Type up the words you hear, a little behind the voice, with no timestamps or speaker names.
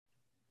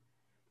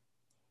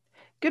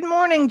Good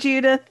morning,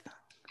 Judith.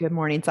 Good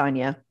morning,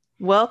 Sonya.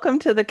 Welcome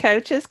to the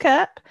Coach's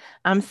Cup.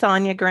 I'm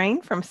Sonya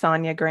Green from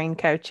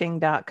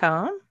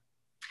SonyaGreenCoaching.com.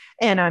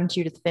 And I'm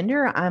Judith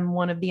Fender. I'm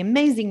one of the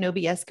amazing No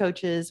BS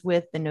coaches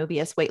with the No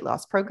BS weight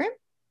loss program.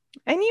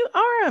 And you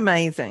are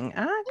amazing.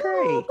 I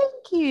agree. Oh,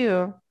 thank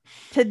you.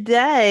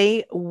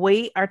 Today,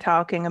 we are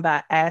talking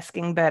about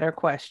asking better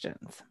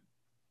questions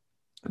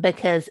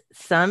because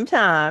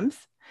sometimes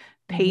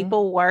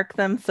people work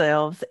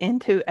themselves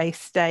into a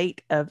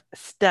state of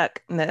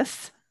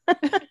stuckness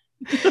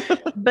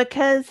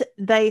because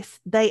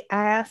they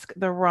ask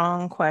the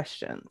wrong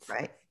questions.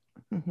 Right.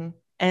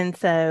 And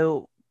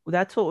so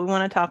that's what we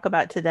want to talk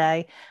about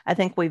today. I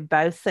think we've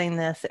both seen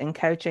this in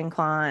coaching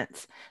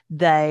clients.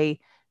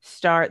 They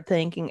start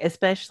thinking,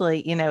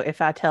 especially,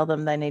 if I tell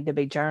them they need to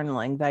be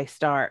journaling, they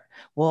start,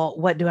 well,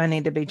 what do I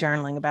need to be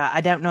journaling about? I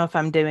don't know if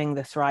I'm doing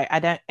this right. I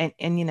don't,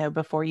 and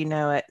before you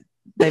know it,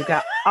 they've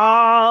got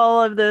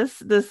all of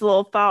this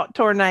little thought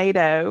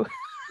tornado.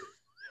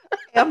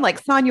 I'm like,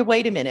 Sonya,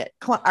 wait a minute.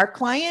 Our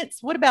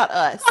clients, what about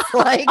us?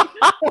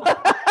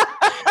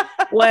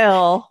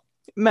 Well,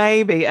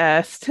 maybe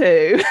us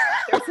too.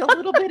 There's a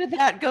little bit of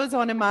that goes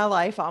on in my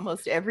life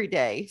almost every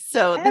day.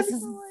 So this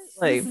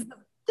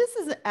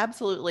is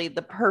absolutely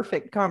the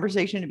perfect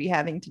conversation to be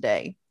having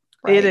today.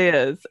 Right?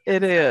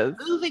 It is.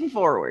 Moving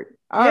forward.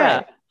 All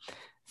right.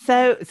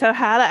 So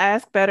how to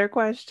ask better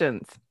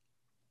questions.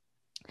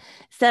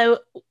 So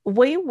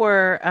we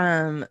were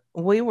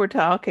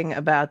talking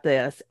about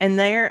this, and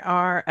there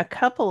are a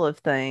couple of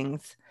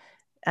things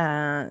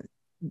that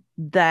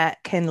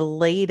can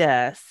lead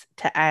us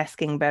to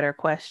asking better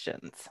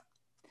questions.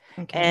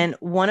 Okay. And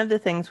one of the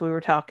things we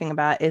were talking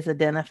about is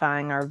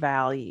identifying our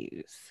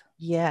values.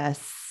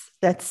 Yes,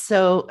 that's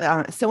so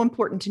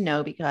important to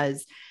know,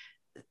 because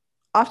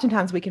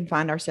oftentimes we can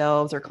find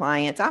ourselves or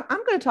clients. I'm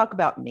going to talk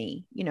about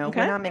me.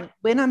 Okay.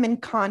 when I'm in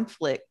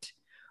conflict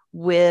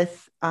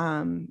with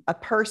a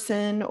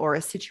person or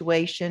a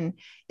situation,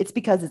 it's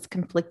because it's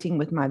conflicting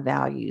with my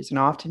values. And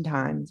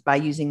oftentimes, by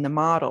using the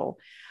model,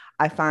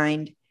 I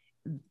find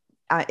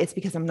it's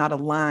because I'm not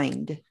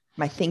aligned.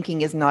 My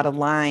thinking is not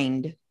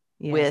aligned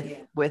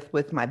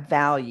with my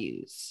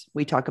values.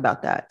 We talk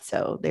about that.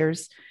 So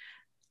there's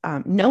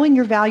knowing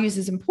your values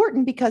is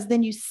important, because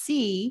then you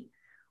see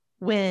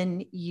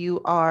when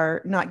you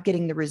are not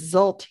getting the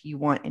result you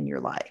want in your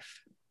life,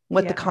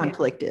 what the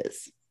conflict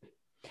is.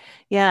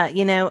 Yeah.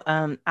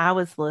 I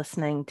was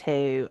listening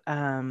to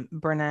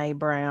Brene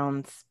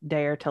Brown's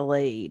Dare to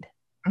Lead,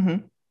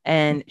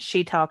 and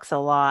she talks a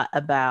lot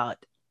about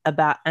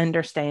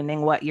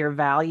understanding what your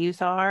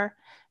values are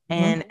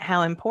and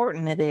how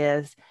important it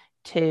is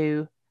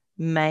to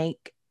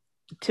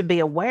be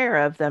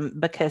aware of them,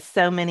 because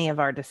so many of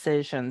our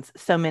decisions,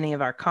 so many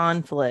of our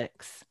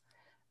conflicts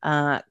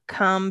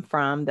come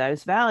from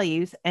those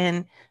values.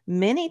 And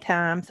many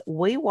times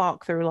we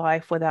walk through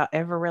life without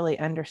ever really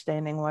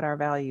understanding what our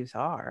values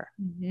are.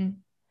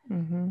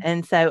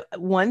 And so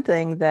one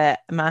thing that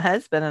my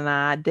husband and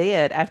I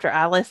did after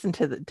I listened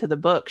to the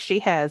book, she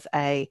has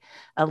a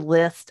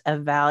list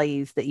of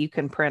values that you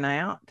can print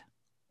out.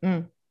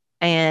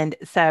 And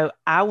so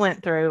I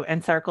went through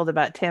and circled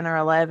about 10 or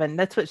 11.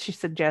 That's what she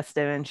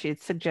suggested. And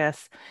she'd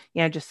suggest,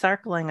 just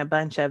circling a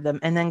bunch of them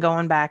and then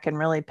going back and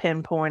really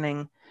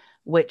pinpointing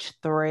which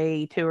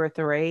two or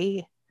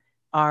three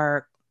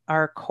are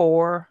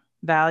core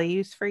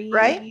values for you.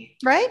 Right.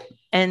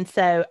 And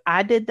so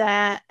I did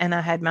that, and I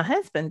had my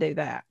husband do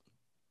that.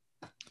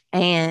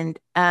 And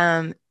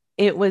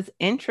it was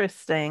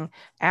interesting.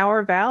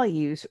 Our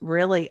values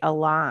really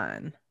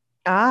align.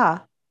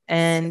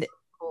 And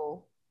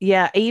cool.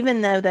 Yeah,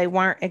 even though they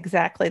weren't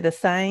exactly the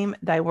same,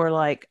 they were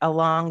like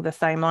along the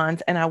same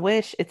lines. And I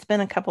wish, it's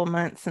been a couple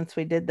months since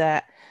we did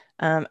that.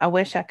 I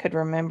wish I could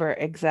remember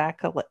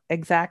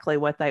exactly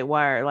what they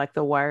were, like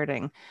the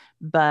wording.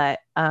 But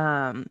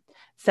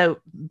so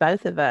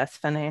both of us,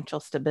 financial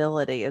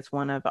stability is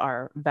one of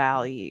our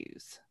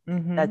values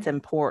that's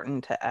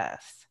important to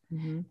us.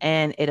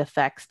 And it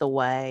affects the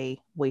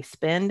way we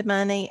spend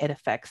money. It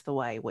affects the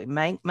way we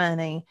make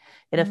money.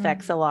 It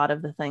affects a lot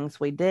of the things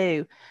we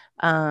do.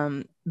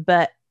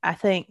 But I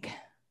think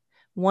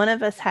one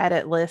of us had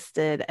it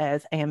listed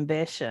as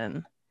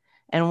ambition,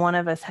 and one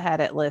of us had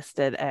it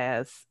listed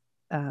as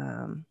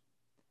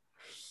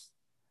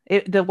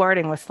the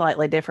wording was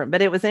slightly different,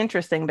 but it was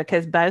interesting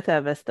because both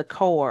of us, the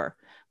core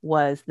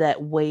was that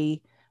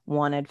we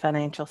wanted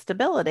financial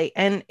stability.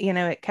 And,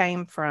 it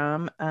came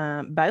from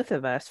both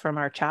of us, from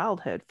our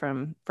childhood,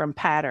 from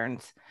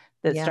patterns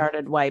that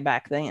started way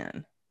back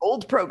then.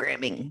 Old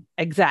programming.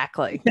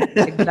 Exactly.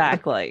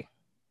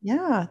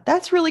 Yeah,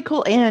 that's really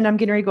cool. And I'm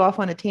getting ready to go off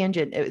on a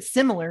tangent. It was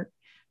similar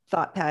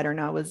thought pattern.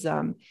 I was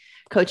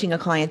coaching a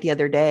client the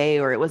other day,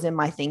 or it was in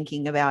my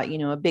thinking about,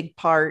 a big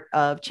part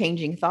of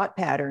changing thought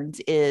patterns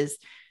is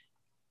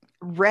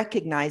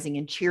recognizing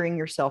and cheering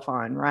yourself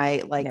on,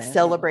 right? Like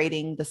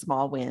celebrating the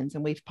small wins.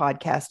 And we've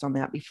podcasted on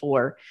that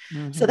before.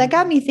 So that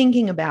got me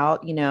thinking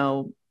about,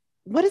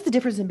 what is the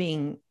difference in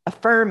being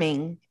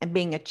affirming and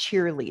being a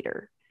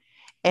cheerleader?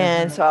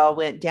 And so I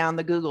went down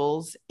the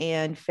Googles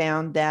and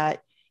found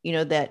that,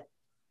 that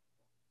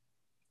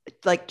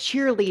like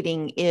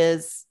cheerleading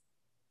is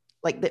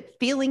like that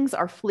feelings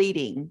are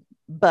fleeting,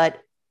 but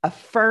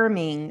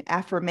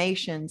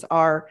affirmations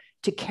are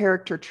to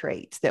character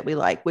traits that we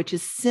like, which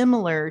is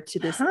similar to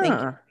this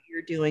thinking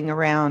you're doing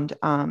around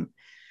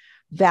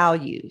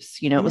values.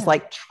 It was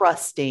like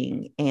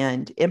trusting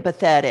and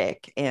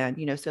empathetic.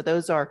 And, so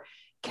those are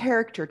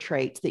character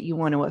traits that you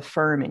want to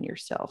affirm in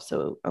yourself.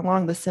 So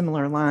along the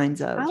similar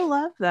lines of. I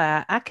love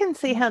that. I can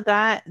see how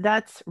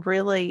that's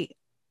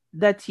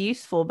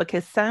useful,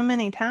 because so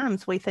many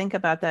times we think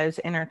about those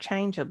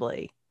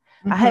interchangeably.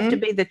 I have to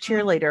be the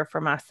cheerleader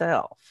for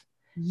myself.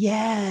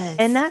 Yes.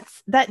 And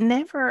that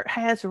never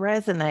has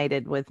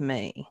resonated with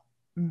me.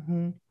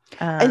 And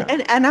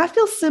I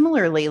feel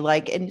similarly,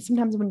 and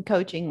sometimes when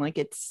coaching, I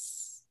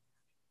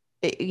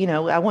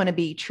want to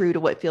be true to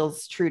what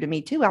feels true to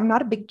me too. I'm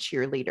not a big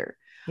cheerleader.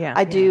 Yeah.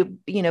 I do,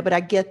 but I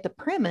get the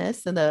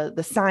premise and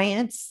the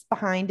science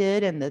behind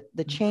it and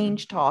the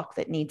change talk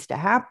that needs to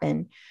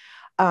happen.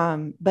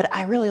 But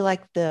I really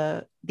like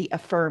the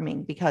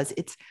affirming, because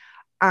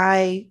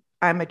I'm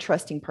a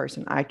trusting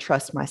person. I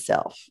trust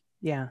myself.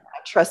 Yeah. I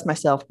trust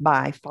myself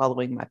by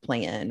following my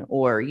plan,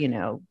 or,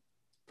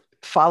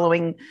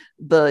 following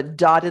the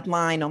dotted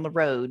line on the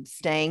road,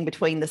 staying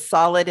between the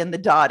solid and the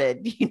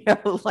dotted,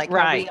 how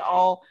we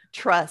all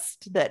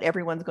trust that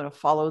everyone's going to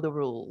follow the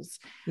rules.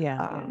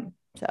 Yeah.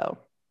 So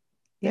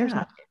there's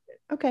my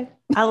okay.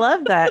 I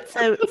love that.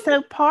 So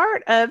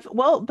part of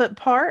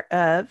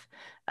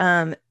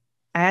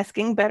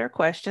asking better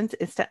questions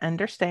is to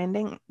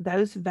understanding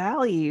those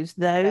values,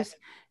 those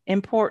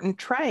important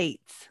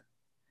traits,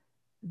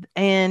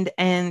 and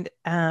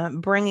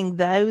bringing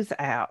those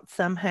out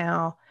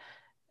somehow,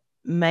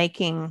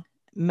 making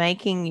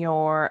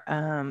your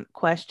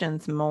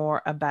questions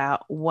more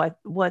about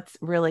what's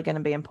really going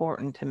to be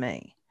important to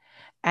me.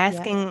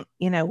 Asking,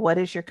 what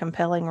is your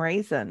compelling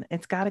reason?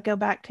 It's got to go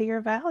back to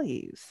your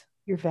values.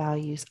 Your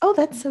values. Oh,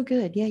 that's so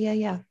good.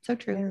 Yeah. So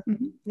true.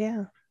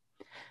 Yeah.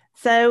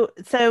 So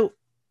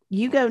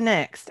you go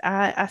next.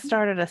 I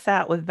started us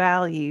out with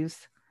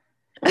values.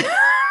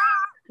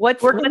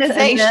 What's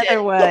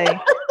another way?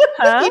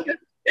 Huh?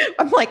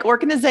 I'm like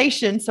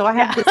organization. So I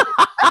have this.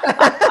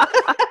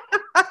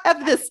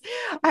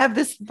 I have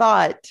this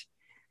thought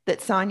that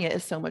Sonya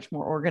is so much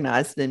more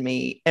organized than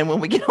me. And when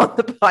we get on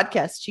the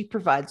podcast, she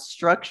provides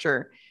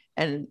structure,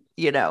 and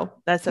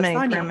that's me,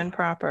 Sonya, prim and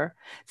proper.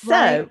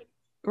 So,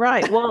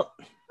 right. Well,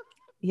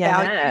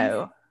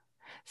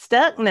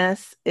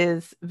 stuckness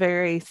is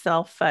very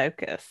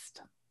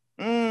self-focused.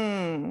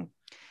 And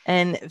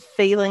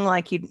feeling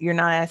like you're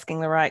not asking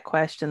the right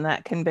question,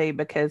 that can be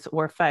because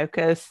we're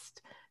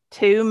focused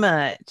too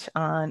much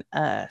on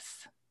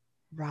us.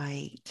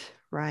 Right.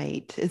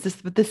 Is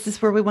this is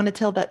where we want to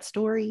tell that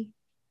story?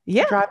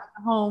 Yeah. Drive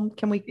home.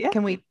 Can we,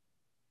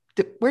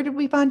 where did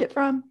we find it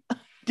from?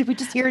 Did we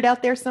just hear it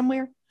out there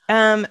somewhere?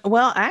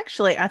 Well,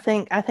 actually, I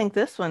think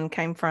this one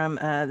came from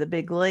The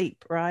Big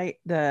Leap, right?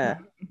 The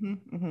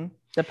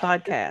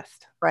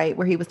podcast. Right.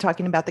 Where he was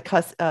talking about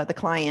the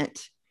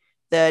client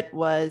that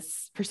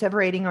was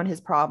perseverating on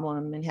his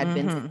problem and had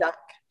been stuck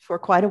for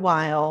quite a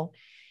while,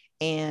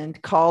 and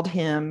called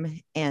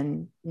him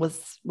and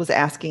was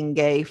asking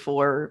Gay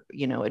for,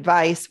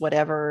 advice,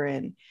 whatever.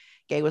 And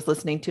Gay was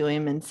listening to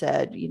him and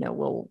said,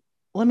 well,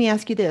 let me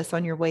ask you this.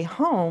 On your way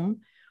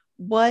home,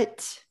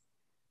 what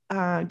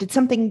did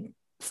something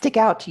stick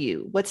out to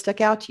you? What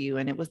stuck out to you?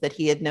 And it was that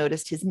he had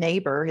noticed his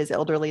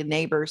elderly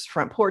neighbor's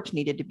front porch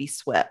needed to be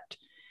swept.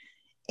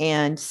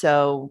 And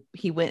so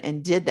he went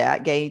and did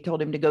that. Gay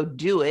told him to go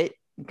do it.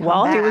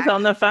 While he was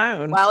on the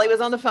phone. While he was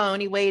on the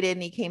phone, he waited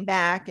and he came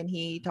back and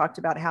he talked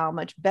about how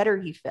much better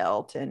he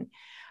felt.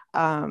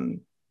 And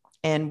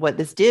what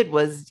this did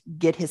was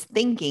get his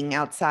thinking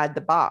outside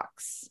the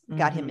box,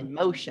 got him in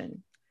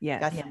motion,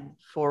 got him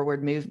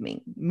forward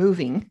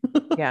moving.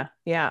 Yeah.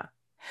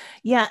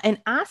 And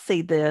I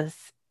see this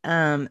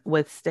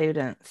with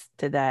students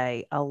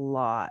today a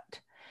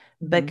lot,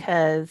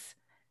 because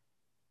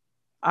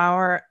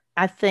I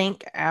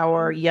think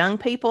our young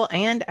people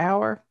and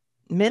our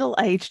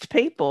middle-aged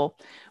people,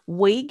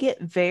 we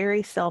get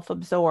very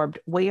self-absorbed.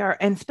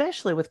 And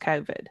especially with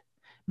COVID,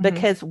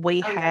 because we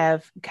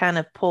have kind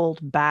of pulled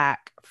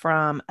back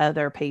from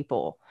other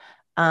people.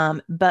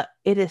 But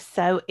it is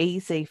so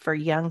easy for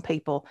young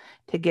people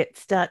to get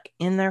stuck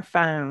in their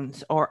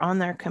phones or on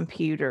their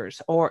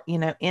computers or,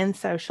 in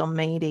social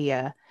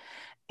media.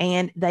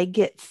 And they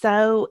get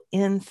so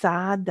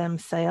inside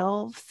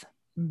themselves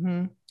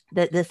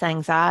that this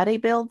anxiety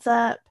builds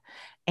up,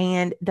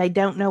 and they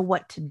don't know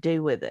what to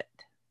do with it.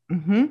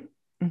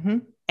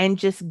 And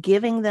just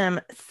giving them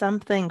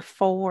something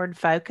forward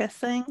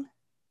focusing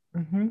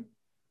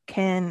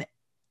can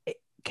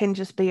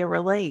just be a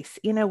release.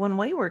 When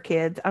we were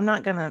kids, I'm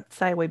not going to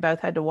say we both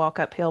had to walk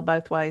uphill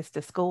both ways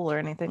to school or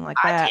anything like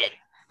that.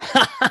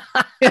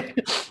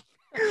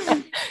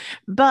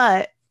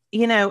 But,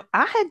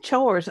 I had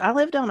chores. I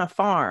lived on a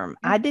farm.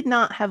 I did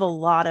not have a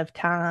lot of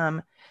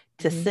time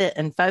to sit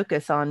and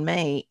focus on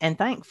me. And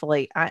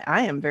thankfully,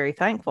 I am very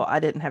thankful I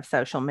didn't have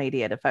social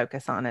media to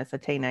focus on as a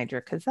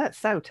teenager, because that's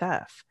so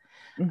tough.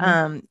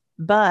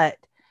 But,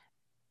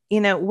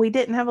 we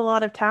didn't have a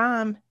lot of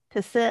time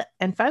to sit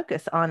and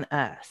focus on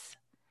us.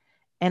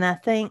 And I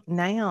think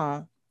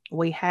now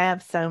we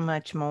have so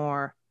much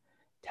more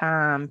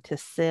time to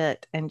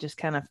sit and just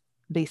kind of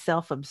be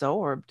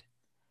self-absorbed.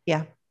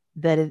 Yeah.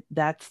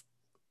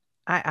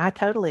 I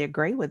totally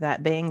agree with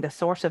that being the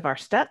source of our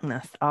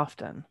stuckness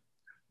often.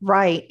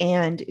 Right.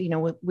 And,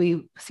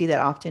 we see that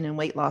often in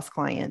weight loss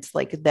clients,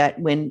 like that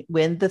when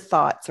the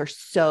thoughts are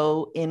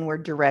so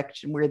inward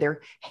direction, where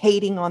they're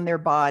hating on their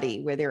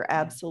body, where they're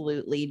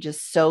absolutely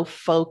just so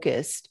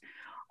focused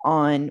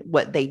on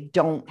what they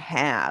don't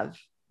have,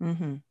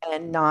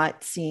 and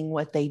not seeing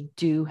what they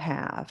do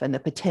have and the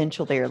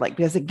potential there. Like,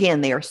 because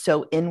again, they are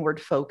so inward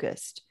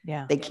focused.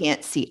 Yeah. They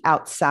can't see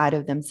outside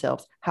of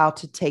themselves how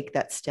to take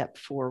that step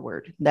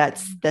forward.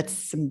 That's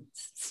some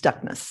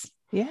stuckness.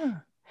 Yeah.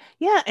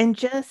 Yeah. And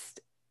just,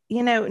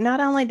 not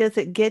only does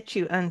it get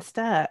you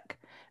unstuck,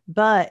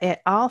 but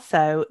it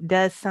also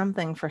does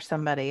something for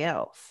somebody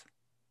else.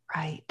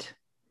 Right.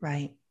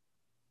 Right.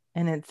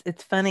 And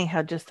it's funny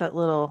how just that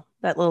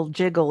little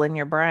jiggle in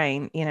your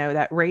brain,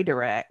 that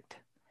redirect.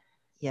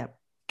 Yep.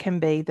 Can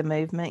be the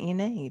movement you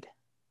need.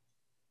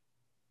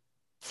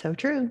 So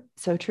true.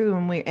 So true.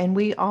 And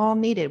we all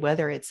need it,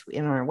 whether it's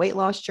in our weight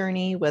loss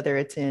journey, whether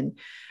it's in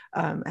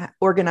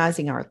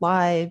organizing our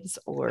lives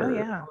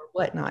or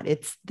whatnot.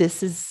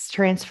 This is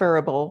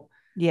transferable.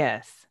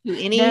 Yes. To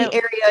any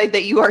area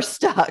that you are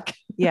stuck.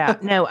 Yeah.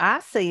 No, I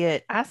see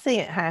it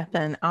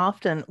happen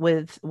often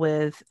with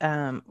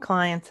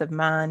clients of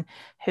mine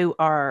who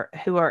are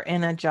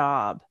in a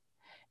job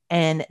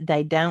and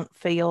they don't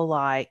feel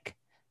like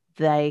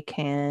they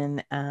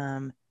can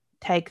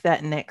take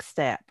that next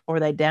step,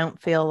 or they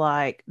don't feel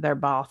like their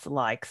boss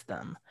likes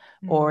them,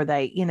 or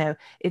they,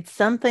 it's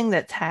something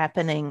that's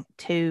happening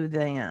to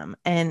them.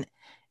 And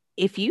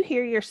if you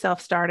hear yourself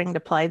starting to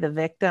play the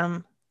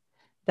victim,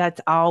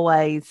 that's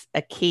always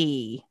a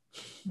key.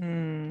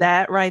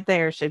 That right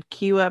there should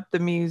cue up the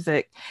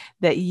music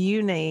that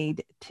you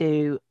need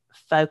to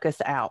focus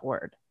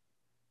outward.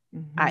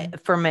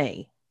 For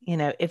me,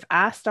 if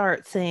I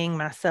start seeing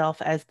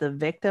myself as the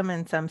victim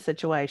in some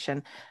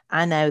situation,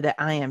 I know that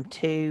I am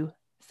too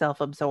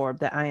self-absorbed,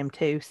 that I am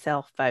too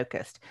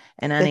self-focused,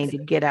 and I need to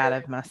get out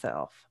of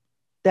myself.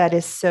 That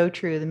is so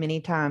true. The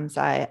many times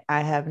I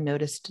have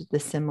noticed the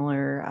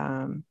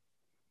similar,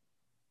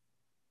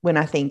 when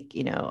I think,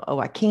 oh,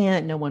 I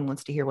can't, no one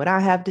wants to hear what I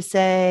have to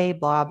say,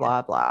 blah,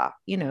 blah, blah,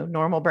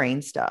 normal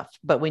brain stuff.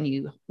 But when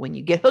you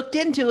get hooked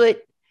into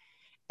it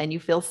and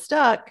you feel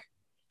stuck,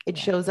 it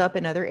shows up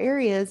in other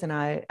areas, and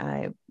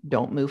I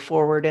don't move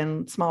forward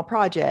in small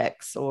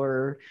projects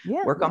or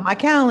work on my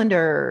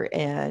calendar.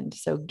 And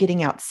so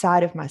getting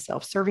outside of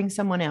myself, serving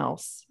someone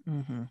else,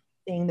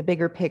 seeing the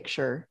bigger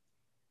picture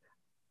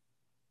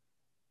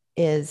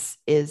is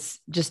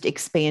just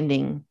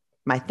expanding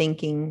my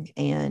thinking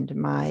and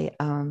my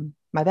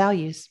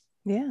values.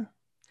 Yeah.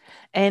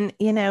 And,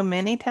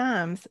 many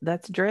times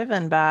that's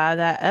driven by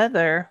that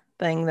other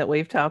thing that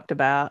we've talked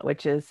about,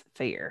 which is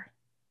fear.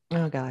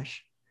 Oh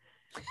gosh.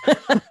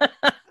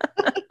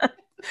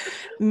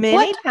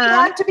 Many times we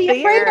have to be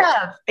afraid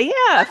of.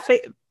 Yeah.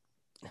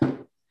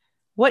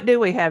 What do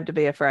we have to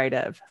be afraid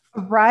of?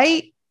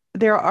 Right.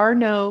 There are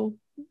no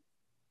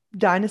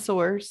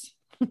dinosaurs.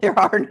 There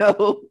are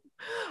no,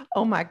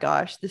 oh my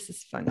gosh, this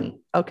is funny.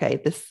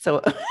 Okay.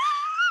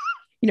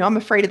 I'm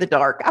afraid of the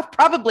dark.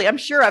 I'm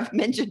sure I've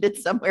mentioned it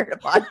somewhere in a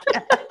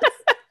podcast,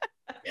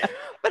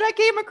 but I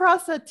came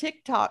across a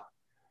TikTok,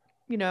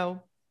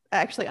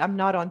 actually, I'm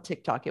not on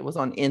TikTok. It was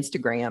on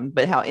Instagram,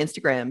 but how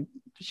Instagram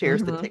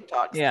shares the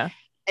TikToks. Yeah.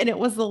 And it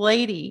was the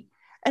lady.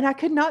 And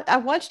I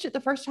watched it the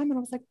first time and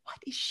I was like, what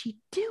is she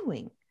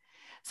doing?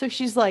 So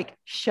she's like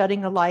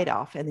shutting a light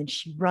off, and then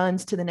she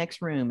runs to the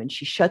next room and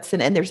she shuts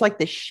in, and there's like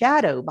this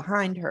shadow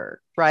behind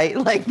her, right?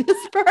 Like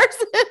this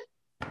person.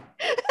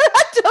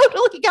 I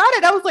totally got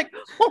it. I was like,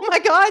 oh my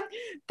God,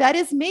 that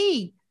is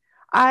me.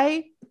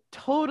 I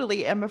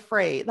totally am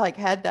afraid, like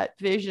had that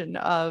vision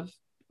of,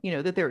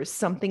 that there was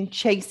something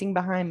chasing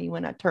behind me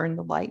when I turned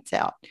the lights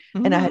out.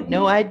 And I had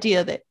no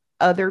idea that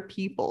other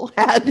people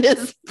had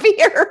this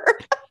fear.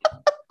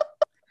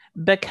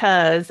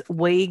 Because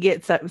we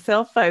get so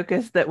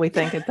self-focused that we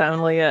think it's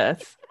only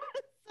us.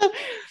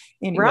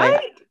 Anyway,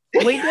 right?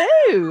 We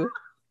do.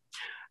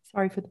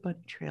 Sorry for the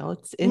bunny trail.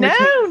 It's no.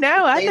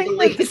 I think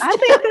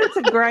that's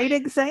a great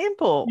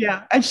example.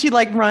 Yeah, and she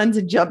like runs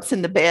and jumps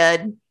in the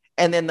bed,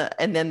 and then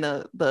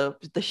the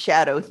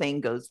shadow thing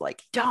goes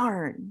like,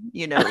 darn,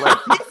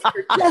 like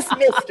Mister, just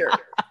Mister,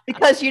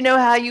 because you know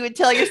how you would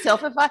tell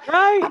yourself, if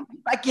I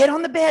get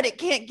on the bed, it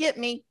can't get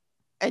me.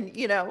 And,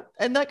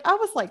 and like, I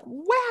was like,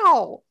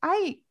 wow,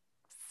 I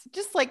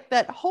just like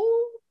that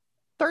whole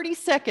 30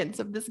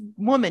 seconds of this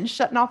woman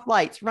shutting off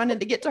lights, running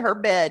to get to her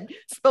bed,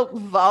 spoke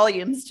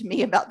volumes to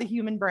me about the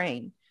human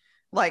brain.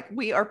 Like,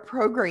 we are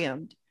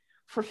programmed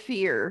for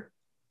fear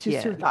to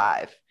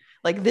survive.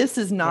 Like this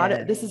is not,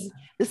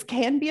 this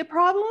can be a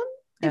problem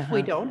if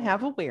we don't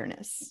have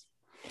awareness.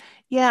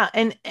 Yeah.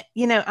 And,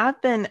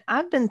 I've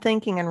been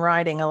thinking and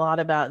writing a lot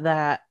about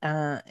that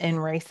in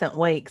recent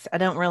weeks. I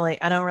don't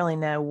really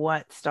know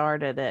what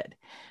started it,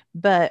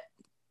 but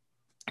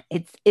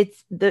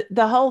it's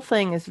the whole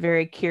thing is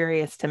very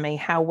curious to me,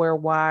 how we're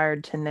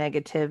wired to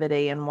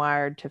negativity and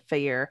wired to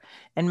fear.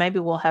 And maybe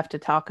we'll have to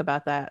talk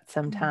about that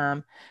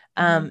sometime.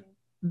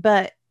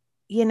 But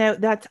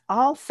that's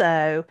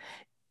also,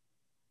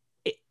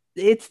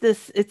 it's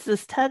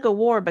this tug of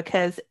war,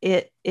 because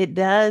it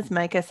does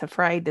make us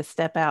afraid to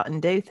step out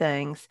and do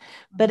things,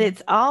 but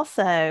it's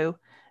also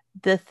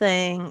the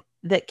thing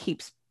that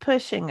keeps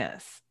pushing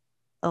us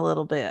a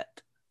little bit.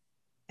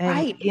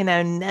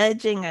 And,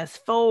 nudging us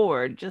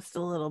forward just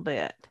a little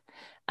bit.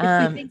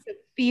 If we think of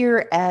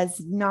fear as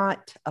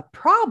not a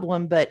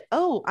problem, but,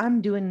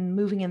 I'm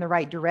moving in the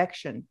right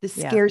direction. This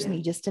scares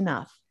me just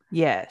enough.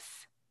 Yes.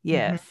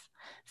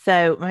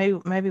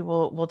 So maybe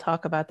we'll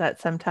talk about that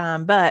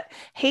sometime. But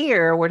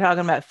here we're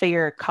talking about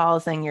fear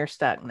causing your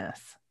stuckness.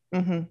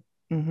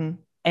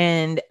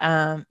 And,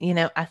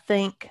 I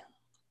think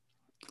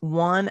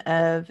one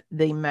of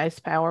the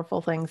most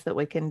powerful things that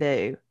we can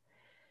do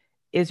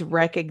is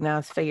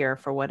recognize fear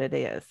for what it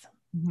is.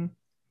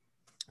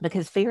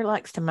 Because fear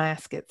likes to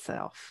mask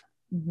itself.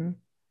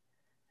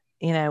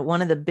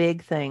 One of the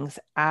big things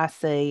I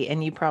see,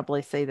 and you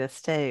probably see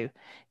this too,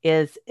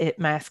 is it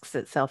masks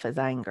itself as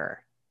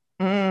anger.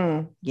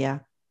 Yeah.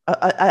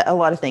 A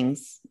lot of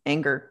things.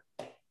 Anger.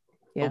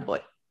 Yeah. Oh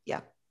boy.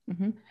 Yeah.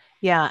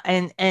 Yeah.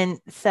 And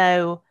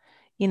so,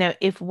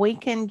 if we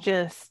can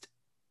just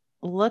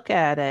look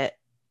at it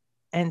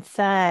and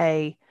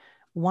say,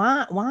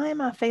 why am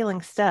I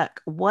feeling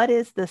stuck? What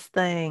is this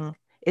thing?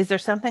 Is there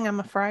something I'm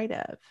afraid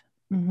of?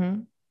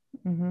 And,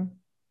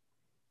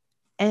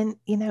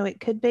 it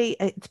could be,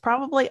 it's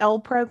probably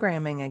old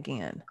programming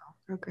again.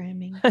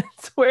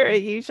 That's where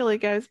it usually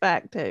goes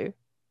back to.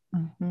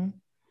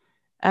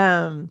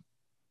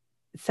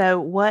 So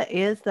what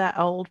is that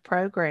old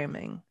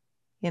programming?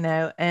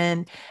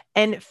 And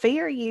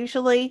fear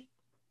usually,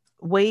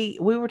 we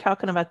were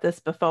talking about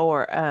this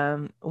before.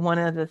 One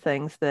of the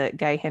things that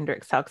Gay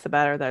Hendricks talks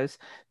about are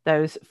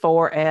those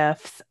 4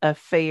 F's of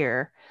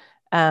fear.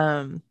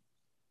 And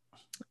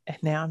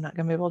now I'm not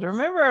going to be able to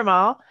remember them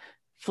all.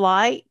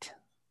 Flight,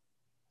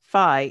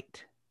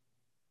 fight,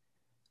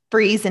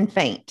 freeze, and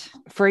faint.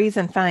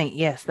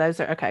 Yes, those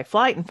are okay.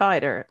 Flight and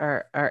fight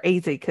are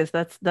easy, because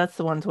that's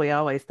the ones we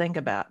always think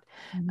about.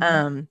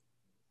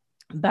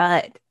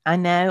 But I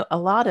know a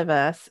lot of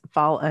us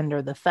fall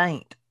under the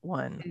faint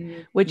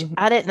one, which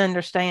I didn't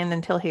understand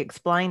until he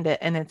explained it.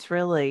 And it's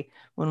really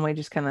when we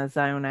just kind of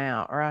zone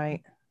out,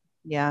 right?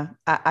 Yeah.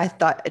 I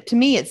thought, to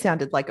me, it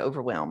sounded like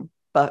overwhelm,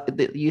 but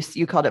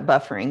you called it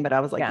buffering, but I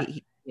was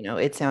like,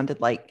 it sounded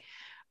like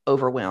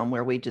overwhelm,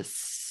 where we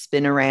just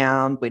spin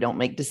around. We don't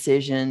make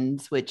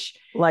decisions, which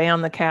lay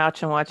on the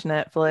couch and watch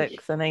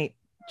Netflix and eat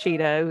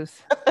Cheetos.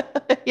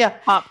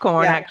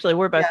 Popcorn. Actually,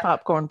 we're both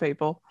popcorn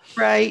people.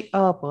 Right.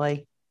 Oh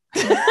boy.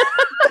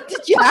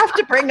 Did you have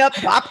to bring up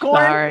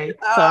popcorn?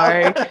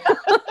 Sorry.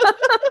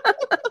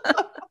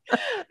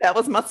 That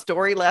was my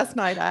story last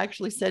night. I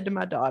actually said to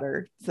my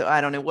daughter, so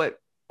I don't know what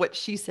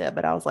she said,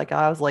 but I was like,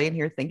 I was laying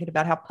here thinking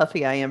about how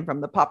puffy I am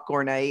from the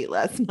popcorn I ate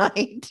last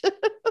night.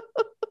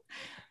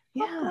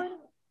 Yeah.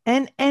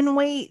 And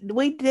we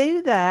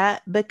do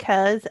that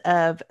because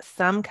of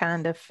some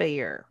kind of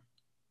fear.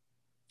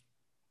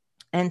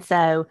 And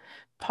so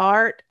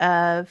part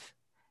of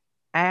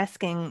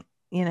asking,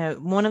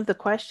 one of the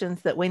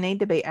questions that we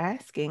need to be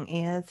asking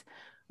is,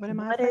 what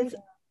am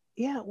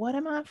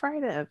I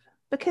afraid of?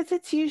 Because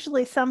it's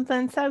usually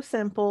something so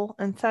simple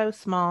and so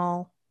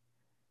small.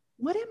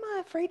 What am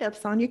I afraid of,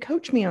 Sonya?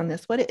 Coach me on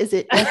this. What is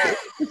it? I'm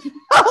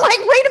like,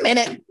 wait a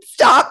minute.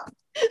 Stop.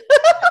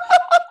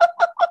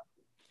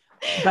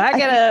 Back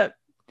it up.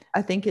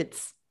 I think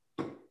it's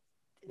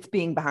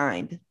being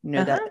behind.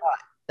 That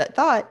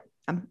thought.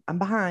 I'm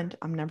behind.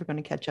 I'm never going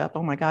to catch up.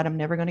 Oh my God, I'm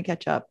never going to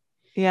catch up.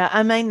 Yeah,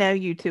 I may know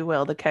you too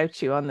well to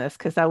coach you on this,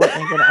 because I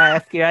wasn't going to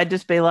ask you. I'd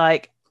just be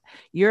like,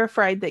 you're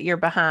afraid that you're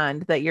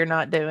behind, that you're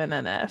not doing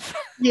enough.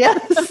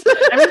 Yes.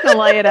 I'm just going to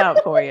lay it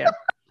out for you.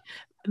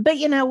 But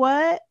you know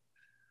what?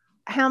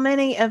 How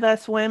many of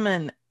us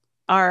women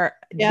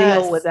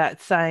deal with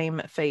that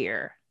same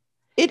fear?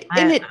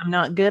 I'm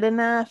not good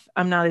enough.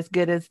 I'm not as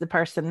good as the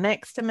person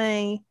next to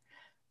me.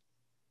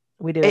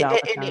 We do it all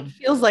the time. And it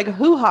feels like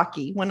hoo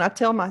hockey when I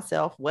tell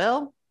myself,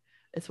 well,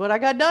 it's what I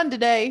got done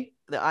today.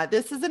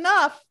 This is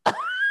enough. I'm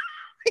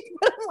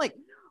like,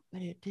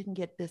 but it didn't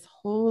get this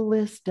whole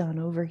list done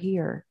over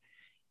here.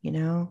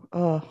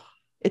 I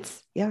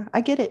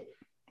get it.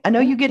 I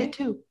know you get it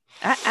too.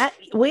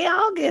 We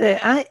all get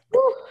it.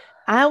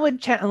 I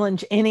would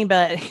challenge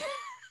anybody.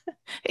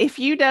 If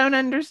you don't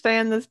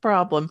understand this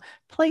problem,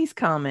 please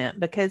comment,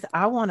 because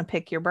I want to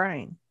pick your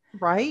brain.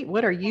 Right?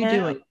 What are you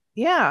doing?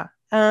 Yeah.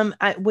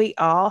 We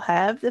all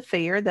have the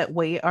fear that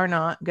we are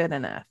not good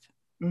enough.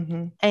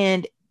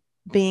 And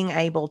being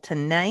able to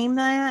name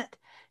that,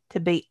 to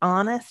be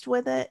honest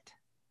with it,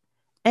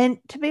 And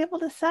to be able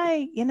to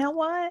say, you know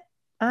what,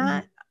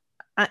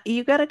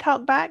 you got to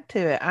talk back to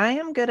it. I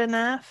am good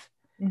enough,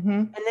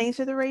 and these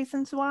are the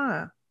reasons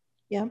why.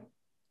 Yeah.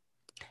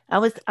 I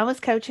was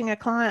coaching a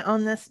client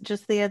on this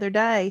just the other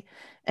day,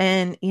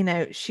 and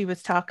she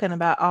was talking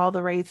about all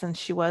the reasons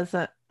she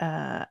wasn't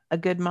a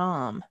good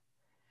mom.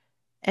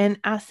 And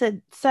I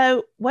said,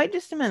 so wait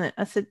just a minute.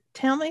 I said,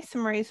 tell me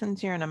some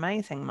reasons you're an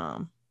amazing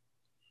mom.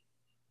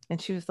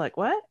 And she was like,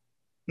 what?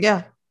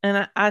 Yeah.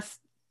 And I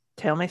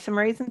tell me some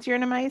reasons you're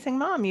an amazing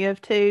mom. You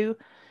have two,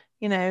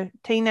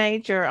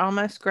 teenage or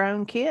almost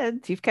grown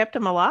kids. You've kept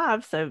them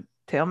alive. So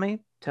tell me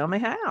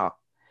how.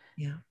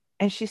 Yeah.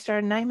 And she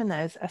started naming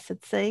those. I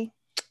said, see,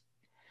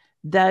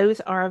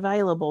 those are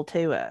available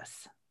to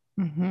us.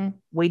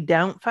 We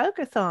don't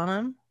focus on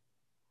them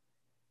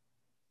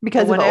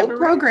because of old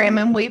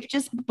programming. We've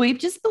just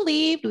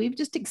believed, we've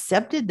just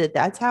accepted that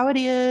that's how it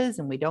is,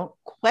 and we don't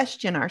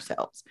question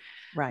ourselves.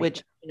 Right.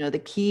 Which, the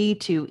key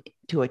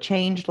to a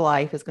changed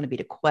life is going to be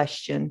to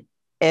question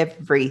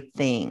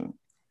everything.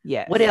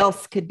 Yes. What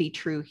else could be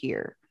true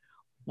here?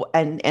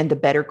 And the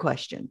better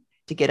question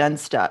to get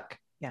unstuck.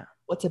 Yeah.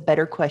 What's a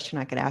better question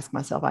I could ask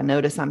myself? I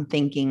notice I'm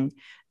thinking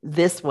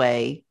this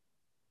way.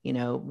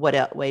 What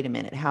else? Wait a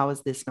minute. How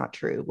is this not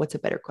true? What's a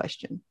better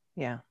question?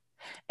 Yeah.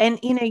 And,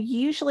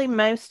 usually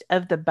most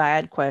of the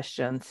bad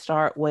questions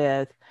start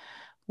with,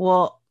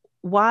 well,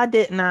 why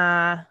didn't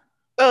I?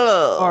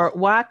 Or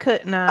why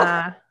couldn't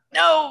I?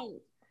 No.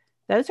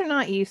 Those are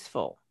not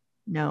useful.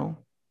 No.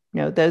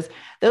 Those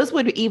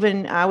would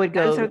even, I would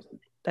go.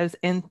 Those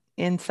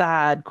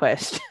inside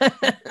questions.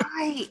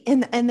 Right.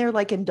 And they're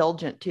like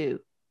indulgent too,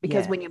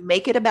 because when you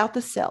make it about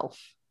the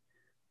self,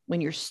 when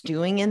you're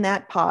stewing in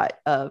that pot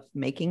of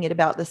making it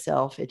about the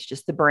self, it's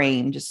just the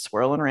brain just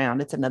swirling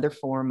around. It's another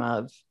form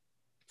of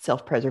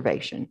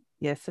self-preservation.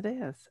 Yes, it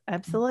is.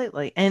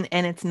 Absolutely. And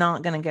it's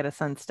not going to get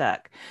us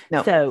unstuck.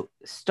 No. So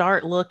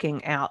start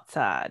looking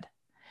outside.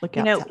 Look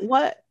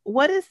outside.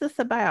 What is this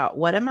about?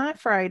 What am I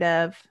afraid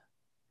of?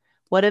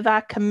 What have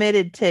I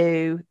committed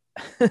to?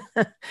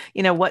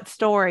 What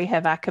story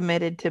have I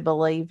committed to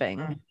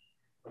believing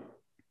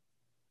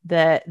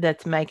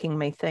that's making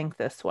me think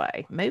this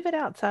way? Move it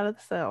outside of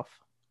the self.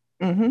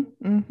 And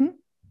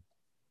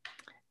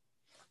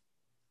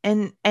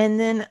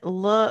then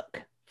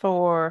look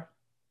for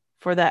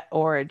that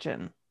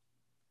origin.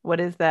 What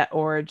is that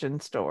origin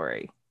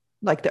story?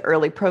 Like the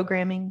early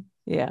programming?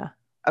 Yeah.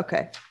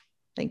 Okay.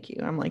 Thank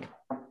you. I'm like,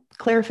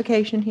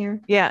 clarification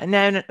here. Yeah.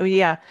 No.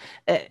 Yeah.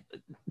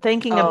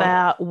 Thinking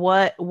about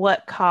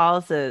what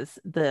causes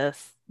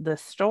this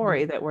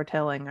story that we're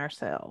telling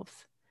ourselves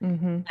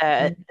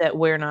that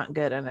we're not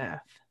good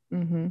enough.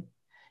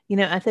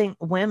 I think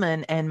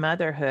women and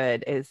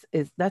motherhood is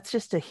that's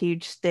just a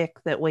huge stick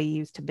that we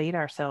use to beat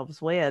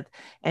ourselves with.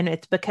 And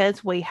it's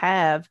because we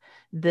have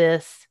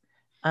this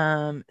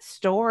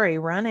story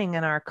running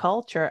in our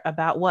culture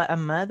about what a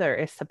mother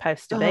is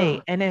supposed to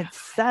be. And it's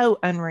so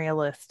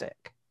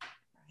unrealistic.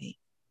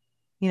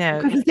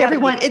 Because it's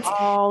everyone, it's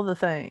all the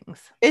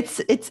things.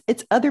 It's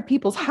other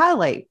people's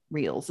highlight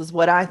reels is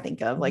what I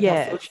think of. Like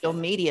how social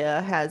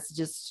media has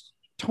just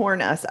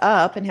torn us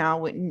up, and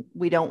how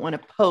we don't want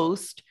to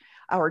post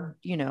our,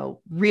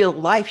 real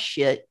life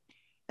shit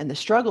and the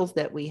struggles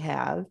that we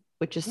have,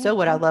 which is so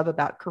what I love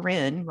about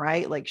Corinne,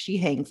 right? Like she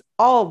hangs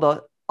all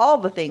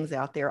the things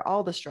out there,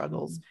 all the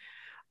struggles,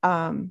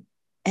 and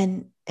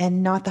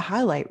not the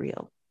highlight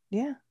reel.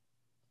 Yeah.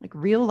 Like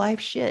real life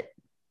shit.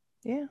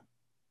 Yeah.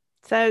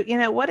 So,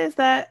 what is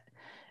that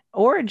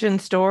origin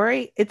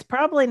story? It's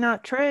probably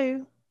not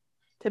true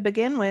to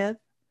begin with.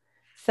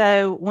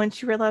 So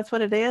once you realize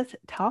what it is,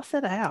 toss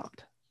it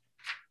out.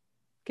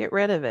 Get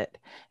rid of it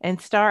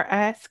and start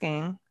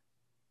asking.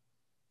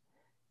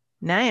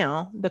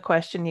 Now, the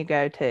question you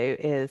go to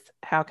is,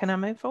 how can I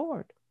move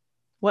forward?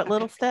 What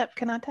little step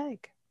can I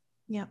take?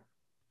 Yeah.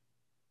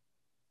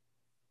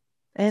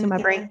 And so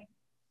my brain.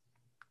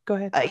 Go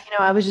ahead.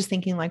 I was just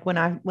thinking, like when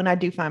I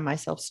do find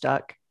myself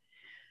stuck,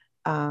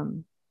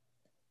 and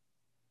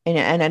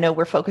I know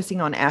we're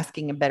focusing on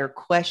asking a better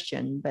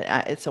question, but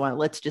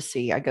let's just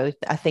see. I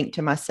think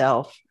to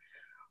myself,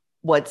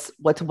 what's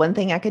one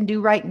thing I can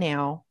do right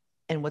now,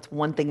 and what's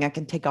one thing I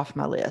can take off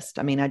my list.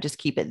 I mean, I just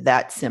keep it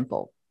that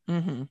simple.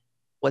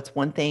 What's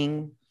one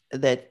thing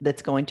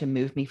that's going to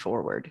move me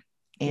forward,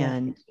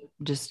 and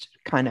just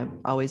kind of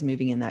always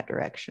moving in that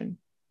direction.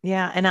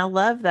 Yeah, and I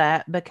love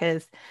that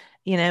because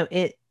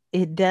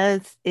it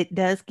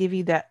does give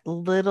you that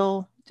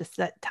little, just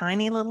that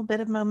tiny little bit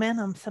of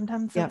momentum.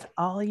 Sometimes that's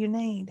all you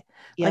need.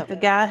 Like the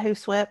guy who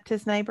swept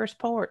his neighbor's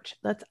porch.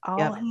 That's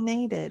all he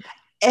needed.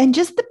 And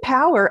just the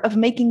power of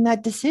making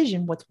that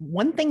decision. What's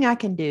one thing I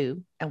can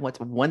do, and what's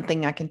one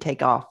thing I can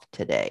take off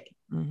today?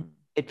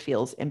 It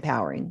feels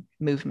empowering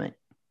movement.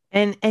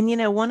 And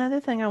one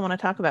other thing I want to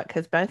talk about,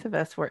 because both of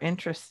us were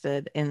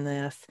interested in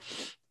this,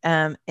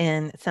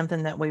 in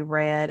something that we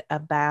read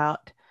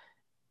about.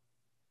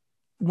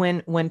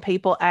 When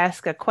people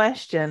ask a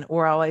question,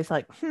 we're always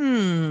like,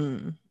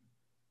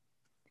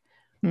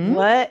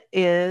 what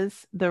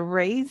is the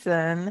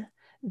reason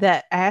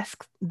that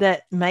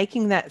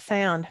making that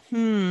sound.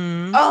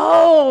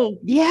 Oh,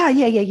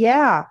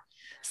 yeah.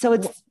 So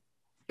it's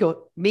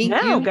me,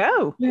 you.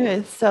 Go.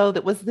 Yeah, so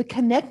that was the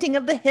connecting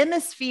of the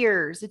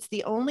hemispheres. It's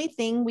the only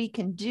thing we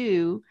can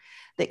do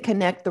that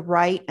connect the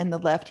right and the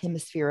left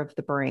hemisphere of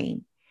the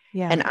brain.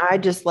 Yeah. And I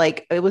just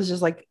like, it was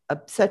just like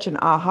such an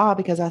aha,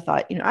 because I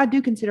thought, I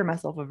do consider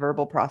myself a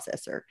verbal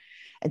processor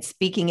and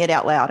speaking it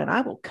out loud. And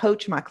I will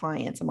coach my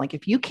clients. I'm like,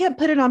 if you can't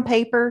put it on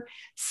paper,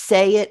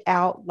 say it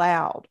out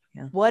loud.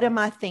 Yeah. What am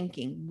I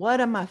thinking? What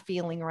am I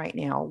feeling right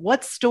now?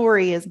 What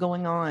story is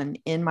going on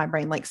in my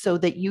brain? Like, so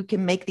that you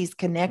can make these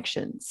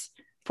connections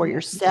for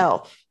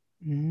yourself.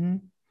 Mm-hmm.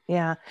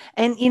 Yeah.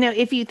 And,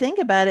 if you think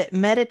about it,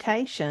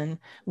 meditation,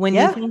 when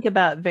you think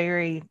about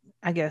very,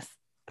 I guess,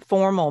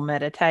 formal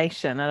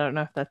meditation, I don't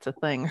know if that's a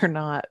thing or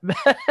not,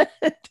 but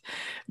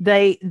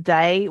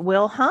they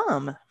will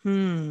hum.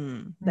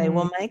 They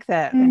will make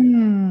that.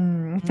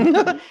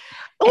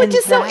 Which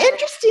is so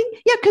interesting.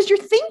 Yeah, because you're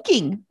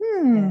thinking.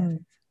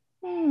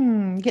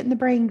 Getting the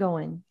brain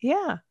going.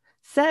 Yeah.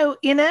 So,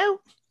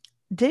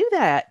 do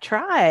that.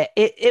 Try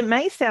it. It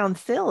may sound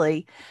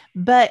silly,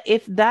 but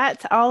if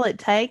that's all it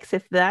takes,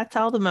 if that's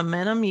all the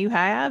momentum you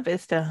have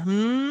is to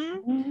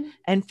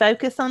and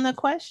focus on the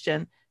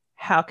question,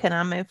 how can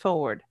I move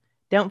forward?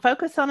 Don't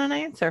focus on an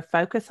answer.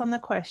 Focus on the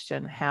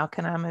question, how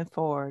can I move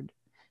forward?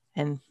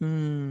 And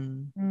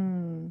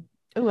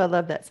Oh, I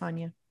love that,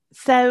 Sonya.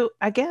 So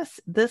I guess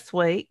this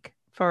week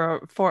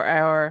for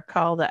our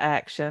call to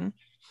action,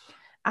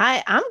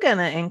 I'm going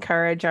to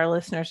encourage our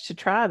listeners to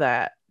try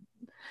that.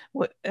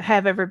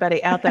 Have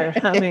everybody out there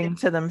humming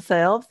to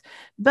themselves.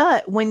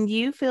 But when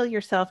you feel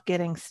yourself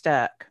getting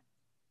stuck,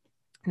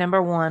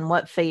 number one,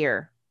 what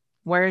fear?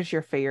 Where is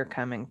your fear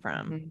coming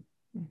from?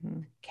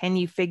 Can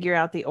you figure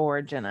out the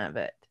origin of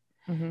it?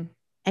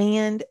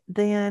 And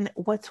then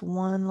what's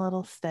one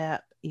little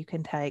step you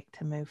can take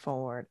to move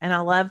forward? And I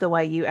love the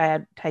way you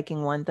add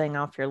taking one thing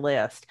off your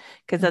list,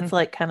 because that's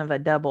like kind of a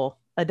double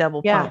pump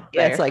there.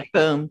 Yeah, it's like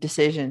boom,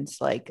 decisions.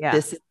 Like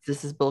this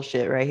is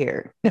bullshit right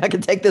here. I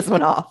can take this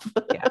one off.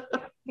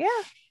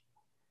 Yeah.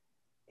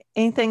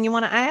 Anything you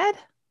want to add?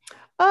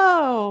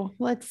 Oh,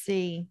 let's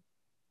see.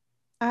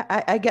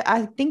 I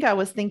think I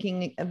was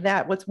thinking of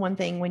that. What's one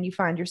thing when you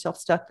find yourself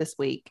stuck this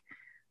week?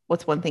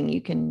 What's one thing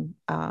you can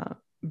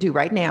do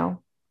right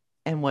now?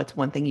 And what's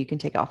one thing you can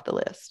take off the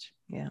list?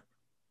 Yeah.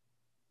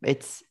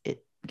 It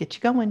gets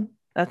you going.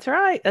 That's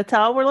right. That's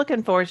all we're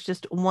looking for, is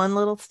just one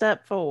little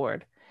step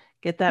forward.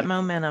 Get that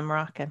momentum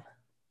rocking.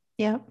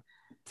 Yeah.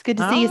 It's good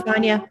to see you,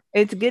 Sonya.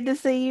 It's good to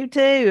see you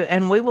too.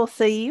 And we will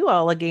see you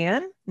all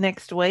again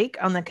next week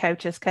on the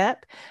Coach's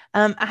Cup.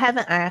 I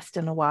haven't asked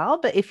in a while,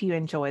 but if you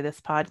enjoy this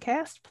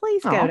podcast,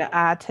 please go to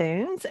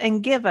iTunes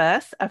and give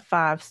us a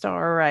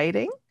 5-star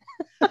rating.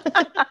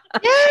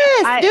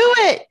 Yes, do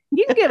it.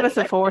 You can give us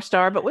a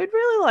 4-star, but we'd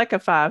really like a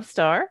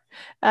 5-star.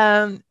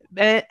 And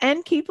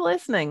keep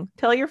listening.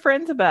 Tell your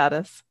friends about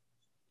us.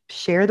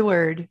 Share the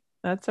word.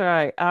 That's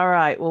right. All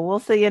right. Well, we'll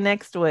see you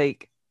next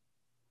week.